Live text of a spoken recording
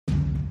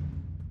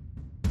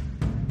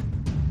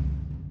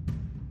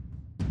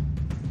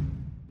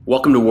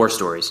Welcome to War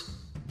Stories.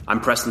 I'm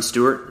Preston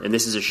Stewart, and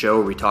this is a show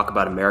where we talk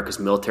about America's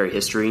military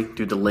history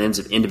through the lens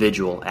of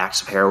individual acts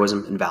of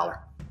heroism and valor.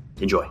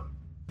 Enjoy.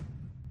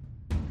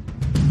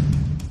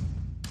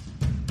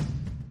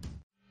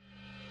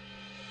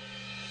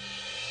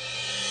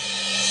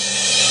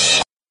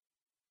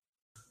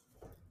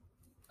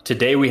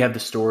 Today we have the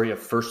story of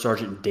First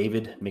Sergeant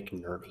David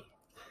McNerney.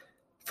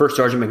 First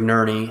Sergeant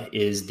McNerney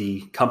is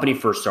the company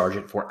first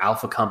sergeant for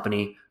Alpha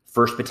Company,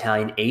 1st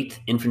Battalion, 8th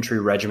Infantry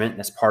Regiment.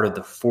 That's part of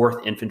the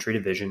 4th Infantry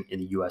Division in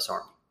the U.S.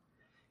 Army.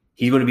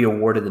 He's going to be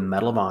awarded the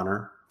Medal of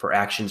Honor for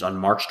actions on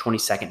March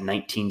 22nd,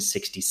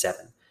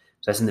 1967. So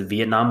that's in the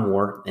Vietnam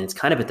War, and it's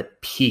kind of at the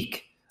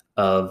peak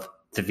of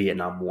the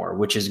Vietnam War,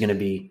 which is going to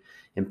be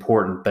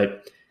important.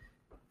 But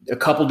a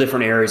couple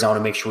different areas I want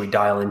to make sure we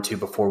dial into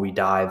before we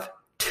dive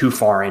too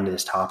far into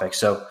this topic.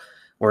 So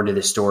we're into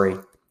this story.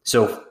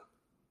 So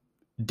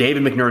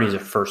David McNerney is a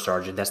first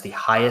sergeant. That's the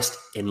highest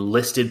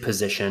enlisted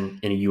position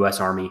in a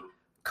U.S. Army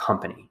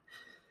company.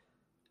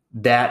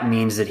 That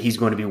means that he's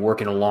going to be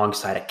working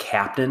alongside a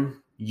captain,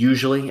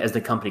 usually as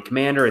the company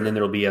commander, and then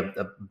there will be a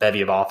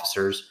bevy of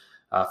officers,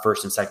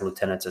 first and second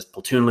lieutenants as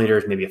platoon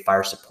leaders, maybe a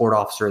fire support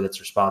officer that's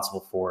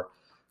responsible for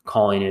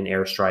calling in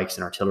airstrikes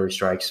and artillery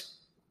strikes.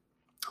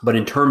 But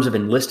in terms of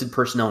enlisted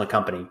personnel in a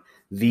company,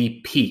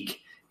 the peak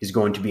is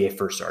going to be a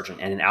first sergeant.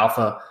 And in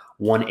Alpha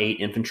 1-8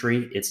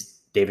 Infantry, it's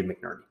David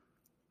McNerney.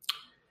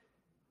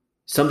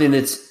 Something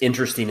that's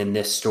interesting in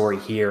this story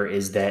here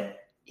is that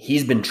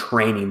he's been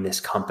training this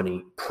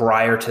company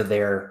prior to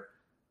their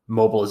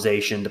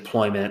mobilization,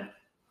 deployment,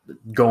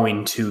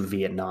 going to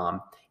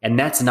Vietnam. And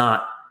that's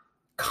not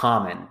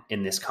common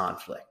in this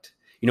conflict.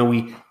 You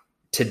know,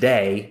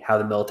 today, how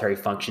the military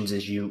functions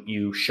is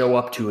you show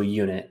up to a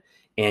unit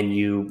and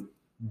you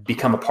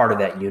become a part of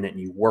that unit and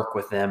you work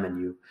with them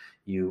and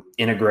you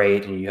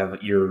integrate and you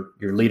have your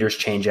leaders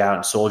change out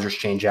and soldiers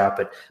change out,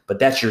 but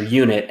that's your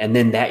unit. And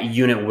then that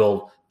unit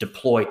will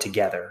deploy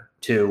together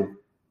to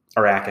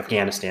Iraq,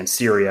 Afghanistan,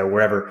 Syria,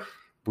 wherever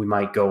we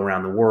might go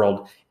around the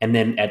world. And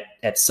then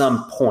at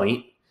some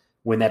point,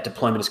 when that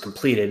deployment is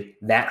completed,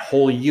 that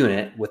whole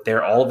unit with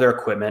all of their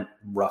equipment,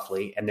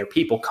 roughly, and their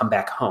people come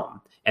back home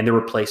and they're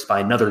replaced by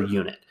another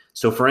unit.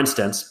 So for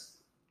instance,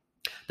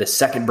 the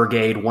 2nd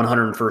Brigade,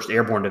 101st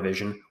Airborne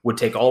Division would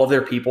take all of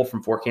their people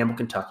from Fort Campbell,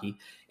 Kentucky,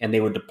 and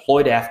they would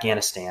deploy to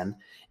Afghanistan.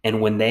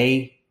 And when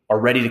they are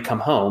ready to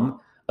come home,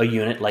 a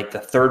unit like the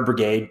 3rd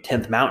Brigade,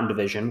 10th Mountain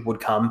Division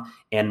would come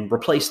and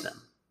replace them.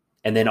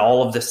 And then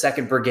all of the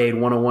 2nd Brigade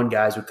 101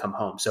 guys would come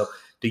home. So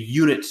the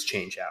units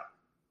change out.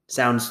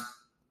 Sounds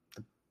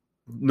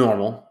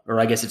normal, or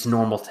I guess it's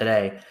normal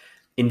today.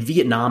 In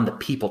Vietnam, the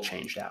people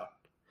changed out.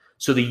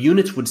 So the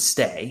units would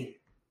stay,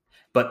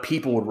 but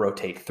people would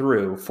rotate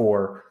through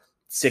for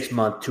 6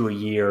 month to a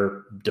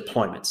year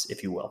deployments,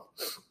 if you will.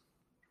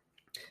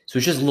 So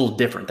it's just a little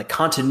different. The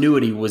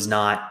continuity was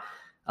not,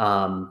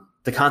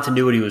 the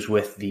continuity was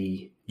with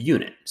the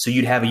unit. So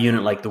you'd have a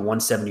unit like the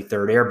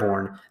 173rd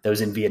Airborne that was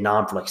in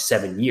Vietnam for like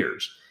 7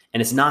 years.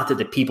 And it's not that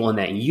the people in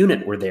that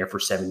unit were there for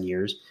 7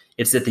 years.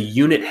 It's that the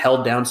unit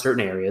held down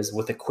certain areas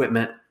with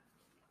equipment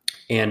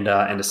and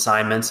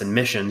assignments and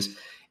missions.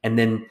 And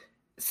then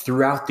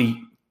throughout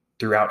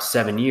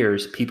 7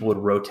 years, people would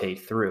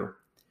rotate through.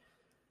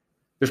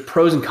 There's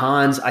pros and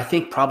cons. I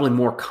think probably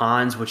more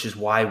cons, which is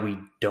why we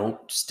don't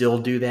still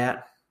do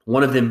that.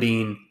 One of them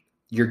being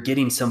you're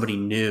getting somebody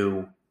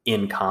new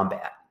in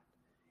combat.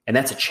 And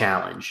that's a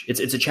challenge.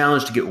 It's a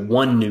challenge to get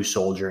one new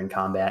soldier in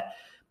combat.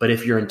 But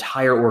if your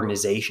entire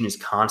organization is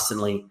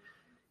constantly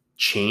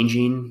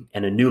changing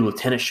and a new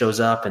lieutenant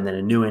shows up and then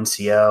a new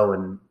NCO,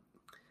 and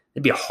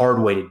it'd be a hard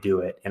way to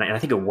do it. And I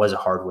think it was a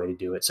hard way to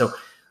do it. So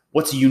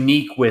what's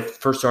unique with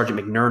First Sergeant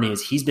McNerney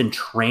is he's been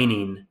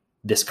training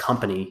this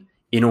company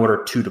in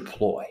order to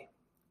deploy.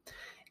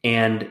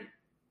 And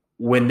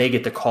when they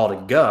get the call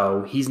to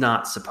go, he's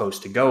not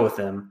supposed to go with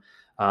them,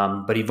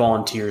 but he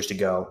volunteers to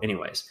go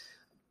anyways.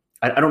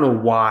 I don't know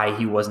why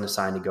he wasn't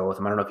assigned to go with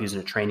them. I don't know if he was in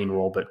a training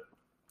role, but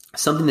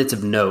something that's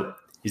of note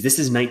is this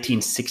is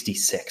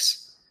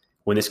 1966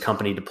 when this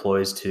company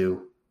deploys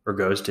to or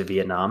goes to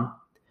Vietnam.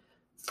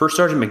 First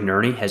Sergeant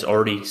McNerney has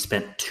already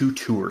spent 2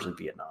 tours in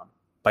Vietnam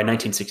by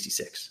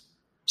 1966.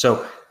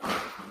 So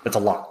that's a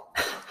lot.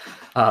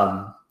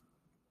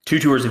 2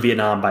 tours in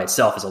Vietnam by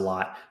itself is a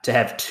lot. To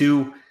have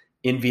 2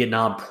 in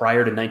Vietnam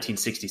prior to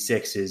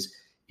 1966 is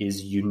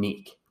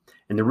unique.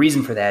 And the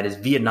reason for that is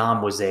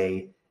Vietnam was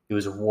a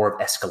war of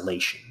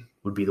escalation,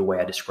 would be the way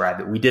I describe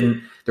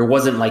it. There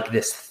wasn't like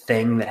this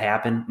thing that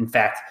happened. In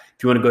fact,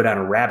 if you want to go down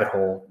a rabbit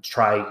hole,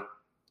 try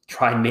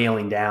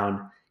nailing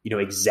down,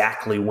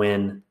 exactly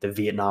when the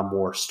Vietnam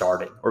War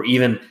started, or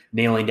even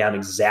nailing down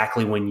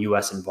exactly when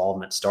U.S.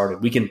 involvement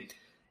started. We can,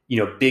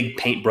 big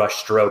paintbrush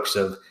strokes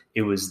of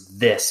it was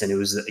this and it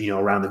was,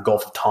 around the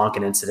Gulf of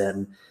Tonkin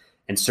incident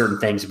and certain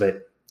things.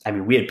 But I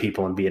mean, we had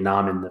people in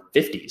Vietnam in the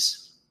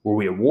 50s. Were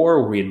we at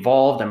war? Were we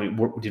involved? I mean,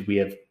 did we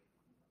have,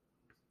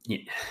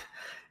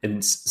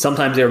 and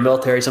sometimes they were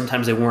military,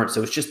 sometimes they weren't.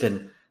 So it's just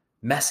been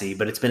messy,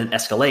 but it's been an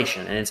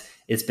escalation and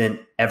it's been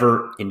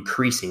ever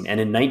increasing. And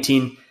in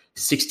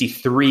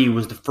 63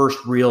 was the first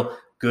real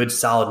good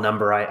solid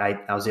number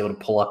I was able to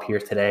pull up here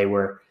today,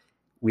 where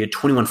we had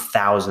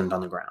 21,000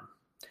 on the ground.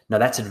 Now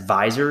that's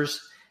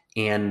advisors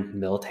and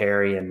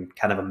military and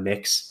kind of a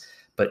mix,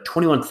 but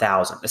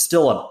 21,000 is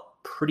still a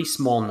pretty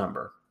small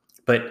number.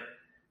 But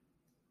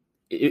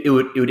it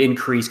would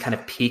increase, kind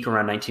of peak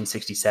around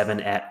 1967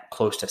 at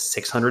close to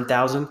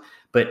 600,000.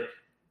 But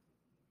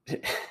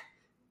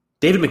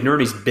David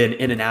McNerney's been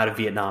in and out of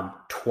Vietnam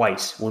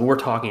twice, when we're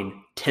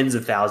talking tens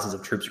of thousands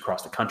of troops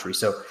across the country.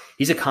 So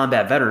he's a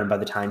combat veteran by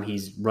the time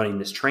he's running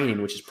this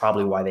training, which is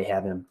probably why they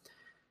have him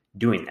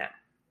doing that.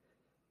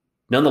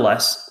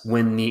 Nonetheless,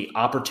 when the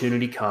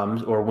opportunity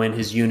comes, or when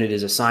his unit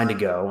is assigned to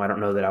go, I don't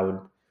know that I would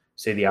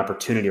say the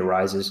opportunity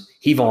arises,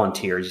 he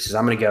volunteers. He says,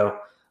 I'm going to go.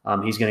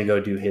 He's going to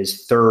go do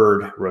his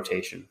third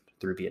rotation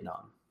through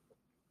Vietnam.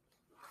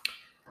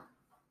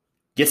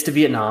 Gets to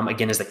Vietnam,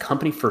 again, as the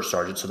company first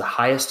sergeant, so the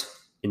highest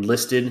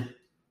enlisted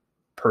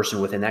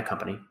person within that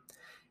company.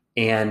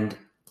 And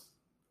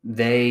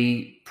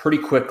they pretty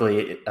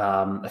quickly,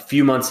 a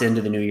few months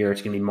into the new year,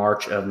 it's going to be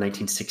March of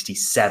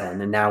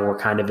 1967, and now we're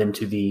kind of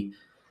into the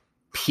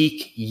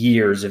peak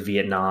years of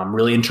Vietnam,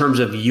 really, in terms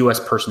of U.S.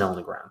 personnel on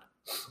the ground.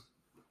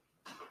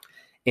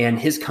 And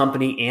his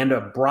company and a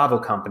Bravo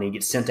company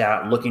get sent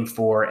out looking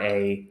for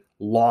a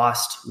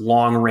lost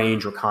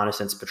long-range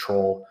reconnaissance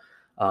patrol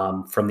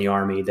from the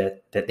Army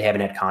that they haven't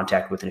had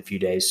contact with in a few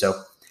days. So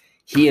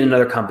he and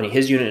another company,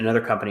 his unit and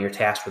another company, are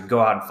tasked with go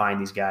out and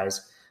find these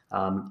guys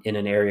in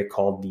an area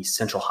called the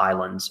Central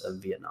Highlands of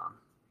Vietnam.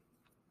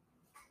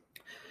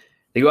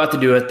 They go out to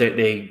do it.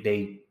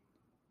 They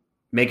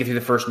make it through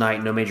the first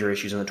night, no major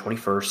issues on the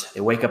 21st.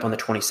 They wake up on the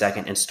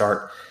 22nd and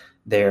start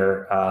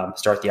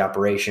the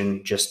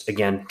operation, just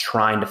again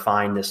trying to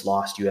find this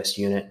lost U.S.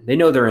 unit. They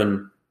know they're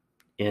in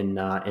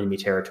enemy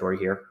territory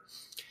here,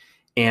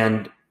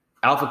 and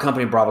Alpha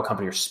Company and Bravo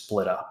Company are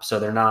split up, so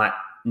they're not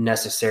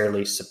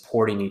necessarily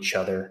supporting each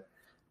other,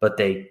 but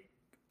they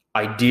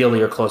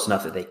ideally are close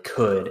enough that they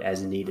could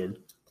as needed.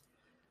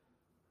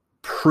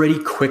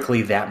 Pretty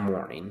quickly that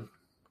morning,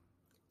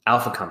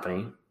 Alpha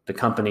Company, the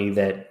company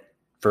that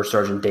First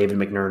Sergeant David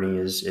McNerney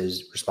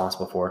is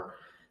responsible for,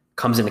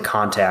 comes into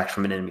contact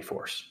from an enemy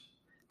force.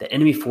 The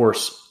enemy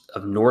force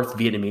of North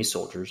Vietnamese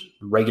soldiers,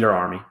 regular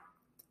army,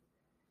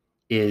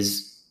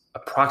 is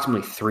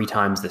approximately 3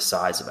 times the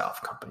size of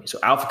Alpha Company. So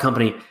Alpha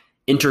Company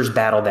enters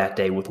battle that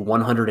day with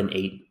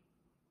 108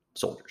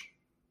 soldiers.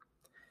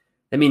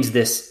 That means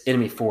this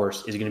enemy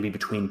force is going to be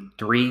between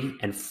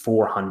 300 and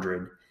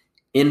 400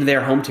 in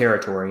their home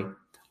territory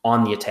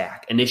on the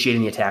attack,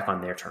 initiating the attack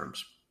on their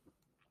terms.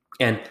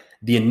 And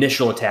the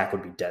initial attack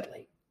would be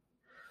deadly.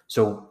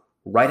 So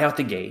right out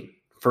the gate,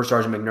 First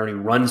Sergeant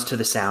McNerney runs to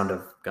the sound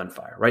of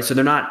gunfire, right? So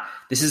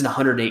this isn't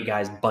 108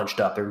 guys bunched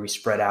up. They're going to be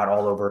spread out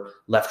all over,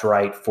 left,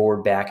 right,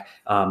 forward, back,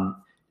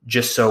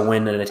 just so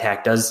when an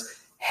attack does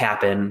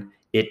happen,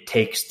 it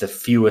takes the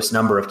fewest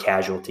number of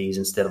casualties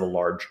instead of a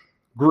large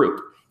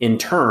group. In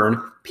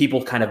turn,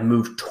 people kind of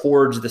move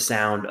towards the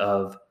sound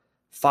of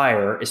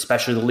fire,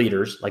 especially the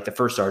leaders, like the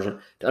first sergeant,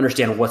 to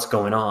understand what's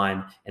going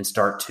on and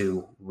start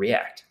to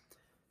react.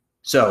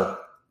 So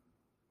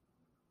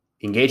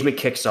engagement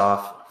kicks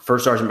off.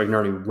 First Sergeant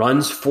McNerney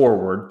runs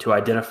forward to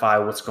identify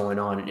what's going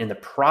on, and in the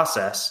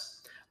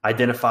process,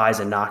 identifies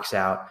and knocks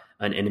out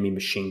an enemy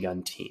machine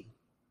gun team.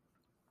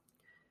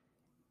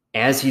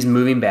 As he's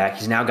moving back,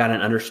 he's now got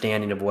an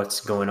understanding of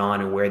what's going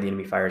on and where the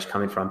enemy fire is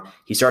coming from.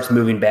 He starts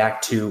moving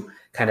back to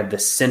kind of the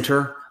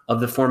center of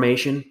the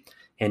formation,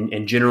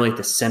 and generally at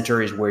the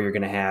center is where you're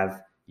going to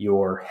have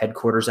your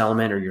headquarters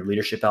element or your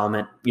leadership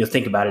element.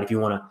 Think about it. If you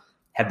want to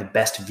have the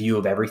best view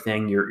of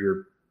everything,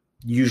 you're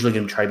usually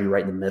going to try to be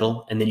right in the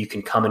middle, and then you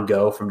can come and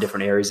go from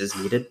different areas as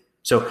needed.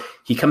 So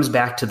he comes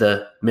back to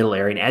the middle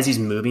area, and as he's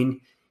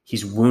moving,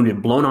 he's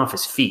wounded, blown off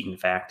his feet, in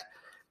fact,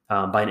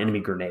 by an enemy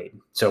grenade.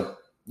 So,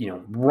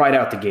 right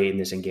out the gate in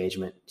this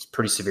engagement, he's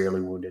pretty severely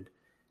wounded.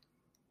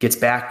 Gets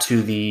back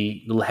to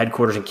the little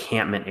headquarters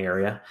encampment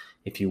area,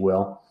 if you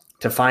will,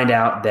 to find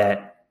out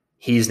that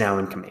he's now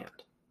in command.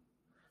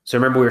 So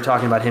remember, we were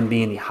talking about him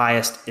being the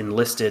highest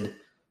enlisted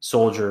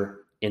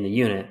soldier in the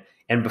unit.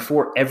 And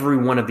before every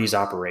one of these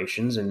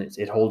operations, and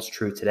it holds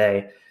true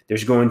today,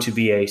 there's going to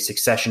be a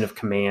succession of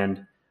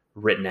command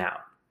written out.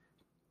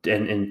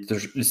 And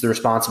it's the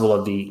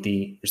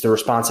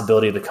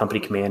responsibility of the company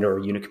commander or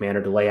unit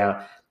commander to lay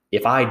out,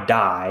 if I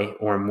die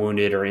or am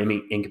wounded or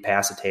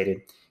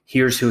incapacitated,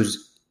 here's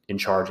who's in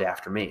charge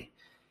after me.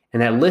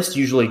 And that list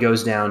usually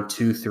goes down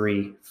 2,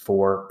 3,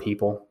 4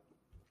 people.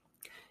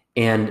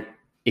 And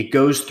it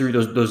goes through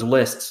those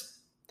lists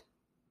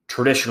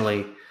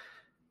traditionally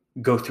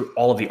go through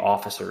all of the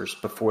officers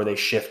before they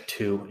shift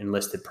to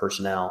enlisted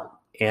personnel.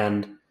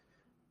 And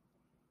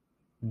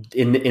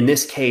in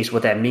this case,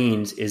 what that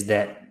means is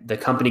that the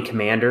company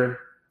commander,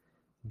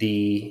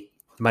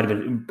 might have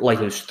been like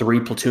there's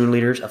 3 platoon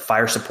leaders, a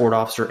fire support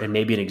officer, and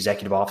maybe an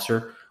executive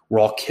officer were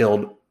all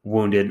killed,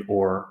 wounded,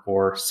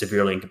 or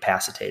severely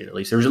incapacitated. At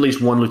least there was at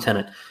least one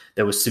lieutenant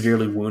that was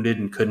severely wounded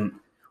and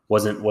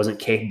wasn't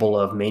capable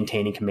of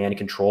maintaining command and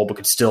control, but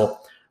could still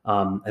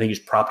I think he was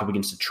propped up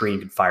against a tree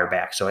and could fire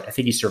back. So I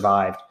think he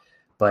survived,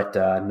 but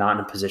not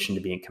in a position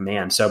to be in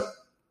command. So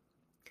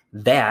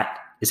that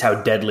is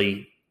how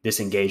deadly this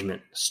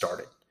engagement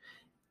started.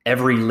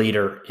 Every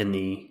leader in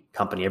the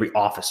company, every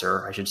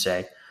officer, I should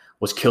say,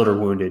 was killed or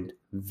wounded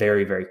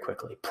very, very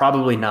quickly.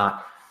 Probably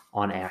not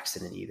on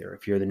accident either.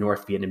 If you're the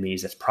North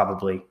Vietnamese, that's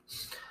probably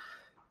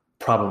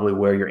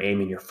where you're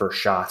aiming your first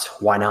shots.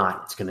 Why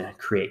not? It's going to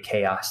create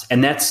chaos.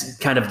 And that's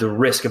kind of the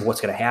risk of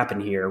what's going to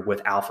happen here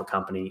with Alpha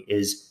Company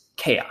is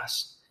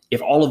chaos.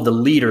 If all of the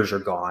leaders are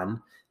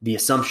gone, the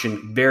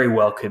assumption very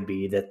well could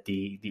be that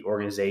the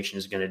organization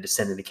is going to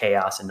descend into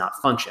chaos and not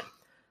function.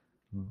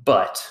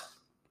 But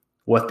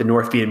what the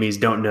North Vietnamese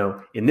don't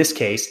know in this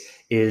case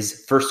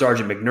is First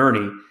Sergeant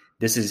McNerney,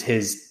 this is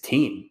his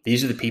team.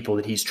 These are the people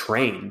that he's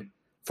trained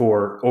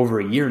for over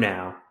a year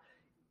now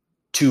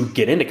to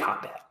get into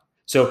combat.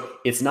 So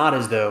it's not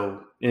as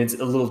though, and it's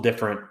a little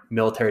different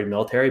military to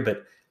military,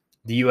 but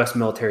the U.S.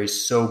 military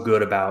is so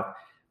good about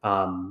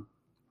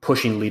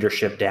pushing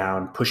leadership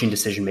down, pushing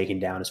decision-making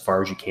down as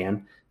far as you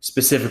can,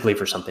 specifically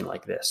for something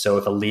like this. So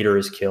if a leader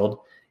is killed,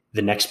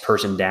 the next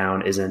person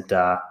down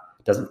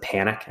doesn't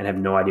panic and have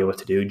no idea what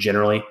to do.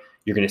 Generally,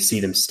 you're going to see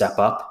them step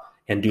up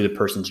and do the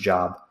person's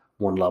job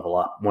one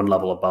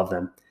level above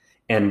them.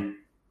 And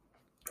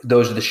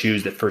those are the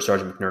shoes that First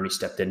Sergeant McNerney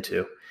stepped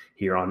into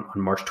here on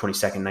March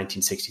 22nd,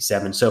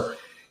 1967. So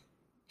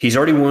he's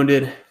already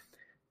wounded.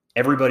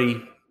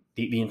 Everybody,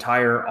 the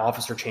entire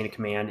officer chain of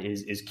command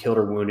is killed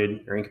or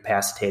wounded or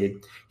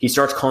incapacitated. He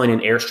starts calling in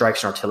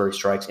airstrikes and artillery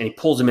strikes, and he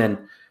pulls them in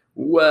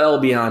well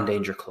beyond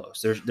danger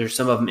close. There's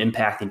some of them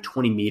impacting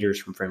 20 meters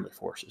from friendly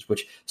forces,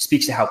 which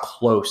speaks to how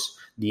close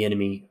the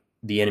enemy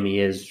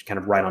is, kind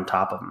of right on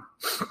top of them.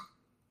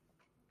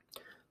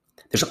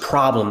 There's a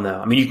problem, though.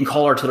 I mean, you can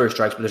call artillery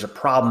strikes, but there's a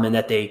problem in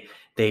that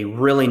they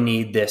really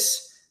need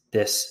this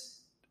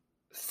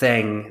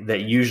thing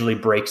that usually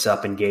breaks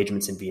up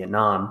engagements in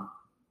Vietnam: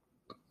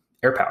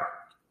 air power.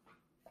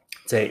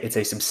 It's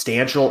a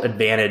substantial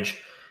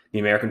advantage the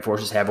American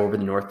forces have over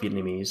the North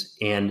Vietnamese,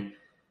 and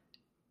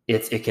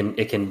it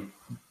can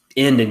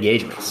end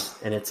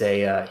engagements, and it's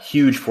a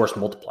huge force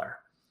multiplier,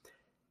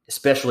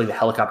 especially the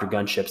helicopter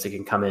gunships that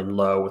can come in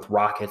low with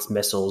rockets,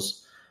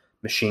 missiles,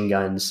 machine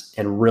guns,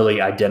 and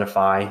really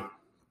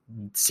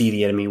see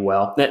the enemy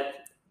well. That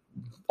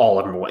all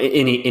of them will.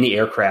 Any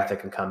aircraft that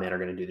can come in are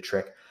going to do the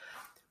trick.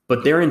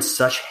 But they're in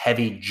such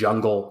heavy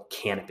jungle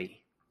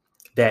canopy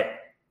that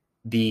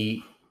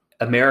the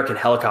American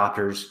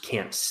helicopters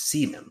can't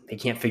see them. They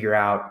can't figure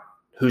out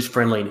who's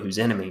friendly and who's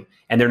enemy.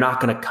 And they're not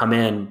going to come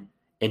in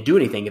and do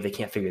anything if they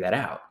can't figure that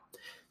out.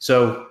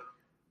 So,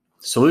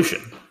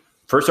 solution.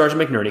 First Sergeant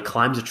McNerney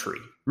climbs a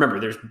tree. Remember,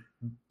 there's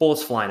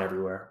bullets flying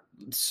everywhere.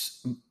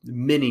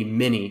 Many,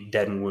 many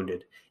dead and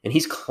wounded. And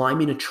he's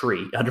climbing a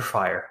tree under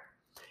fire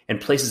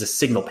and places a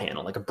signal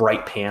panel, like a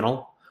bright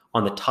panel,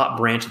 on the top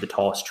branch of the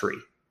tallest tree.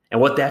 And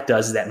what that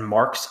does is that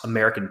marks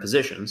American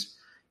positions.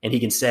 And he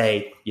can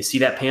say, you see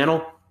that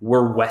panel?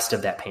 We're west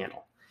of that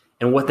panel.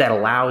 And what that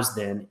allows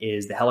then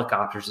is the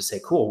helicopters to say,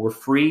 cool, we're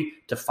free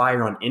to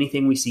fire on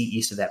anything we see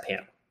east of that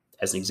panel,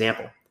 as an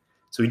example.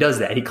 So he does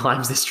that. He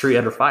climbs this tree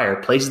under fire,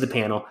 places the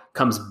panel,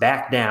 comes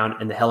back down,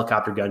 and the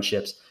helicopter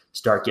gunships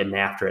start getting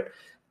after it.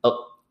 I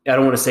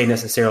don't want to say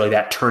necessarily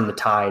that turned the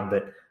tide,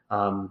 but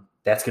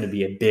that's going to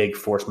be a big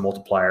force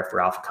multiplier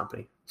for Alpha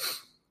Company.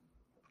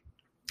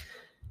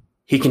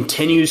 He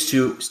continues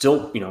to,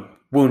 still,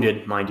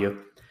 wounded, mind you,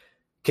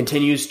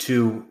 continues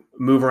to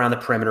move around the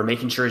perimeter,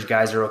 making sure his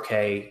guys are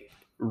okay,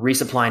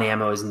 resupplying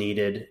ammo as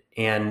needed,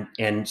 and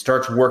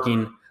starts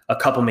working a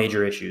couple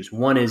major issues.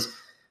 One is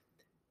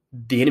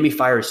the enemy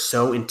fire is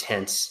so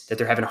intense that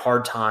they're having a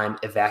hard time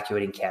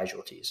evacuating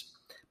casualties.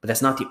 But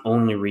that's not the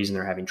only reason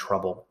they're having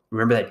trouble.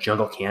 Remember that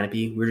jungle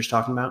canopy we were just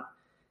talking about?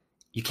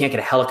 You can't get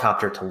a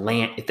helicopter to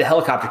land. If the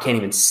helicopter can't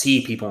even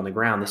see people on the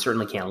ground, they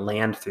certainly can't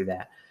land through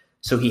that.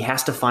 So he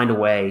has to find a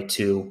way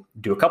to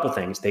do a couple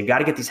things. They've got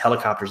to get these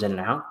helicopters in and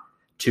out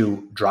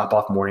to drop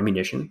off more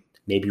ammunition,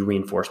 maybe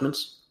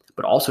reinforcements,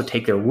 but also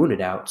take their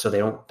wounded out so they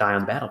don't die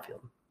on the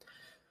battlefield.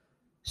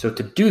 So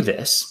to do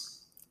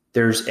this,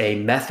 there's a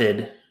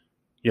method.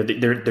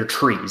 They're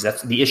trees.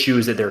 That's the issue,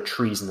 is that there are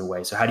trees in the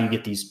way. So how do you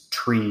get these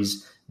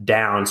trees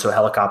down so a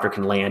helicopter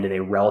can land in a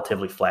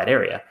relatively flat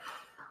area?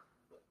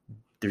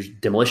 There's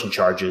demolition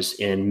charges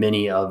in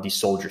many of these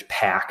soldiers'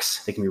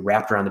 packs. They can be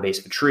wrapped around the base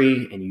of a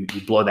tree, and you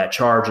blow that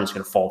charge, and it's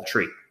going to fall the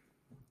tree.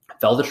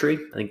 Fell the tree?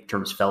 I think the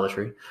term is fell the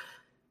tree.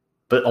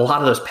 But a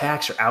lot of those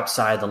packs are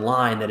outside the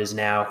line that is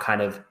now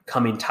kind of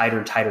coming tighter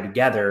and tighter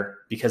together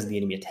because of the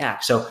enemy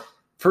attack. So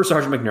First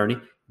Sergeant McNerney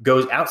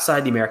goes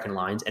outside the American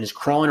lines and is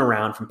crawling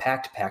around from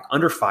pack to pack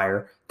under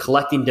fire,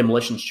 collecting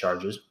demolition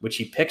charges, which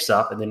he picks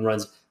up and then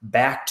runs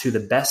back to the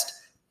best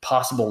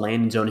possible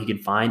landing zone he can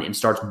find and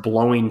starts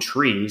blowing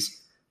trees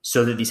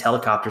so that these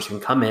helicopters can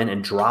come in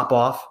and drop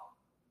off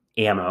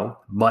ammo,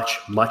 much,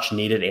 much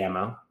needed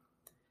ammo,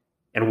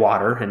 and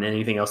water and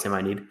anything else they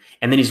might need.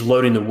 And then he's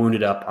loading the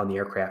wounded up on the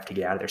aircraft to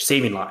get out of there,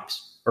 saving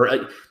lives. Or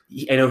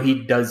I know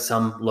he does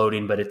some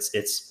loading, but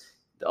it's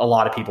a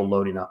lot of people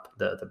loading up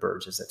the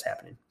birds as that's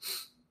happening.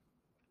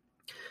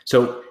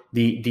 So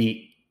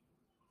the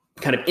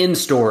kind of end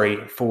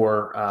story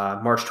for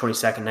March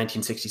 22nd,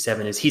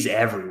 1967 is he's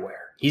everywhere.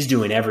 He's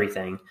doing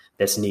everything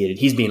that's needed.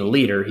 He's being a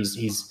leader.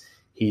 He's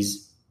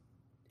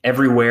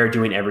everywhere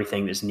doing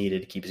everything that's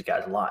needed to keep his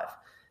guys alive.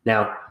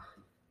 Now,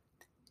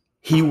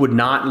 he would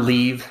not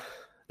leave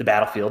the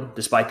battlefield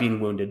despite being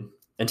wounded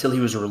until he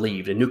was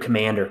relieved. A new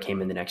commander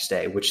came in the next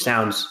day, which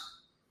sounds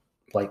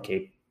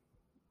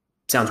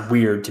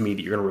weird to me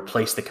that you're going to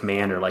replace the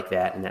commander like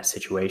that in that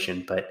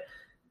situation. But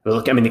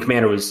look, I mean, the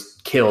commander was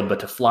killed, but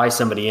to fly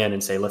somebody in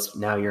and say,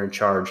 now you're in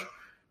charge,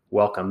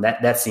 welcome.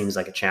 That seems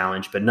like a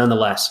challenge. But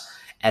nonetheless,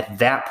 at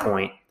that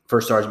point,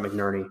 First Sergeant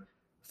McNerney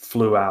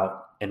flew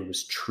out and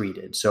was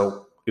treated.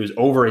 So it was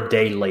over a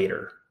day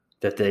later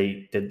that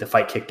the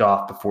fight kicked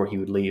off before he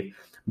would leave.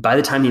 By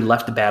the time he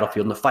left the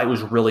battlefield, and the fight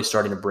was really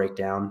starting to break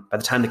down, by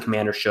the time the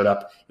commander showed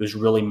up, it was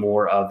really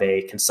more of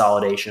a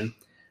consolidation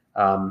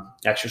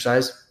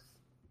exercise.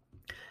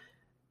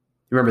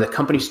 Remember, the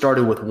company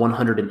started with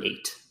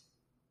 108.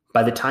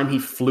 By the time he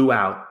flew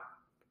out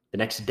the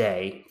next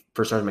day,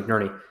 First Sergeant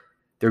McNerney,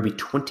 there would be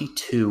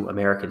 22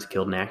 Americans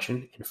killed in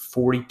action and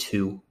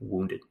 42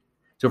 wounded.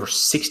 It's over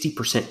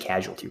 60%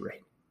 casualty rate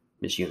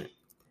in this unit.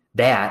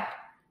 That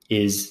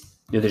is,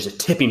 there's a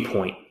tipping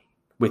point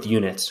with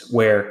units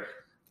where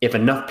if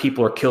enough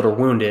people are killed or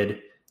wounded,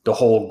 the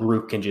whole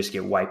group can just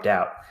get wiped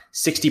out.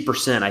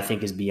 60%, I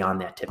think, is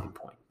beyond that tipping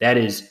point. That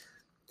is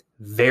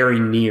very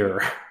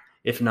near,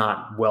 if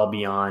not well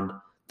beyond,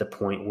 the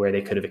point where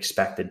they could have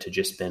expected to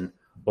just been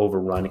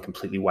overrun and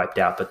completely wiped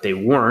out. But they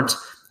weren't,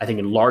 I think,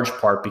 in large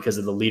part because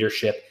of the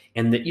leadership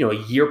and the, a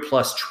year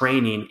plus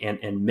training and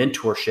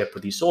mentorship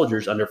with these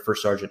soldiers under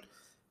First Sergeant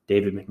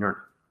David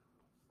McNerney.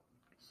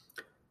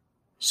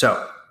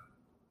 So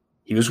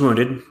he was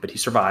wounded, but he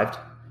survived.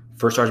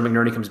 First Sergeant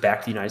McNerney comes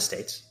back to the United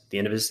States at the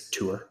end of his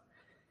tour,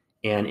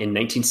 and in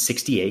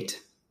 1968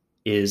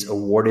 is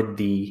awarded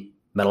the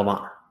Medal of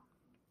Honor.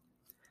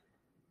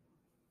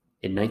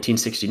 In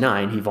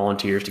 1969, he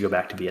volunteers to go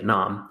back to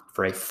Vietnam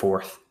for a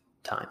fourth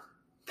time.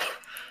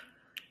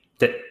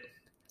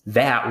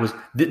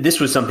 This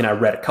was something I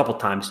read a couple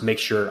times to make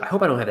sure. I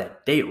hope I don't have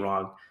that date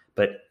wrong,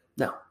 but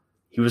no,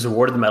 he was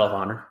awarded the Medal of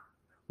Honor.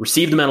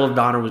 Received the Medal of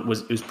Honor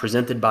was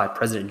presented by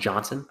President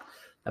Johnson,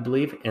 I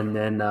believe, and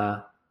then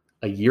a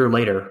year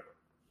later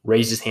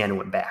raised his hand and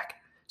went back.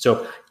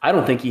 So I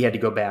don't think he had to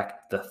go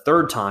back the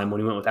third time when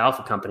he went with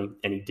Alpha Company,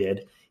 and he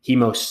did. He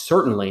most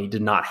certainly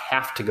did not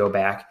have to go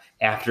back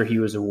after he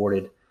was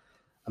awarded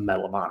a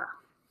Medal of Honor,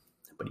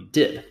 but he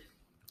did,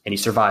 and he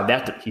survived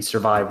that. He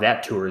survived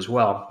that tour as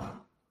well.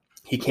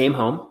 He came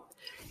home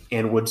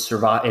and would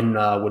survive and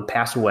would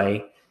pass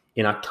away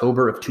in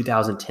October of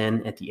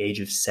 2010 at the age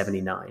of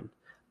 79.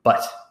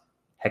 But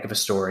heck of a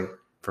story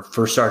for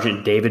First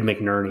Sergeant David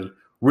McNerney,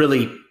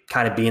 really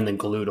kind of being the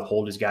glue to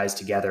hold his guys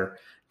together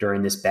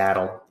during this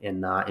battle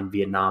in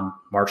Vietnam,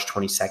 March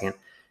 22nd,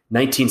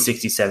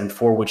 1967,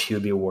 for which he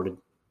would be awarded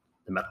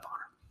the Medal of Honor.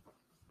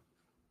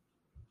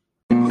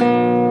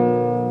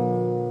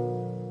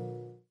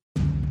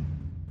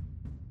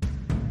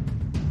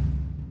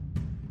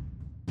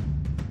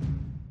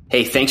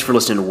 Hey, thanks for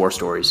listening to War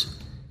Stories.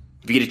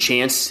 If you get a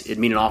chance, it'd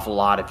mean an awful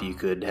lot if you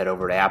could head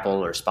over to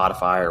Apple or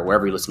Spotify or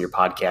wherever you listen to your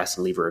podcast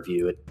and leave a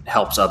review. It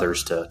helps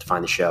others to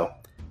find the show.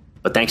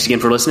 But thanks again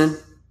for listening.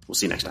 We'll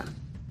see you next time.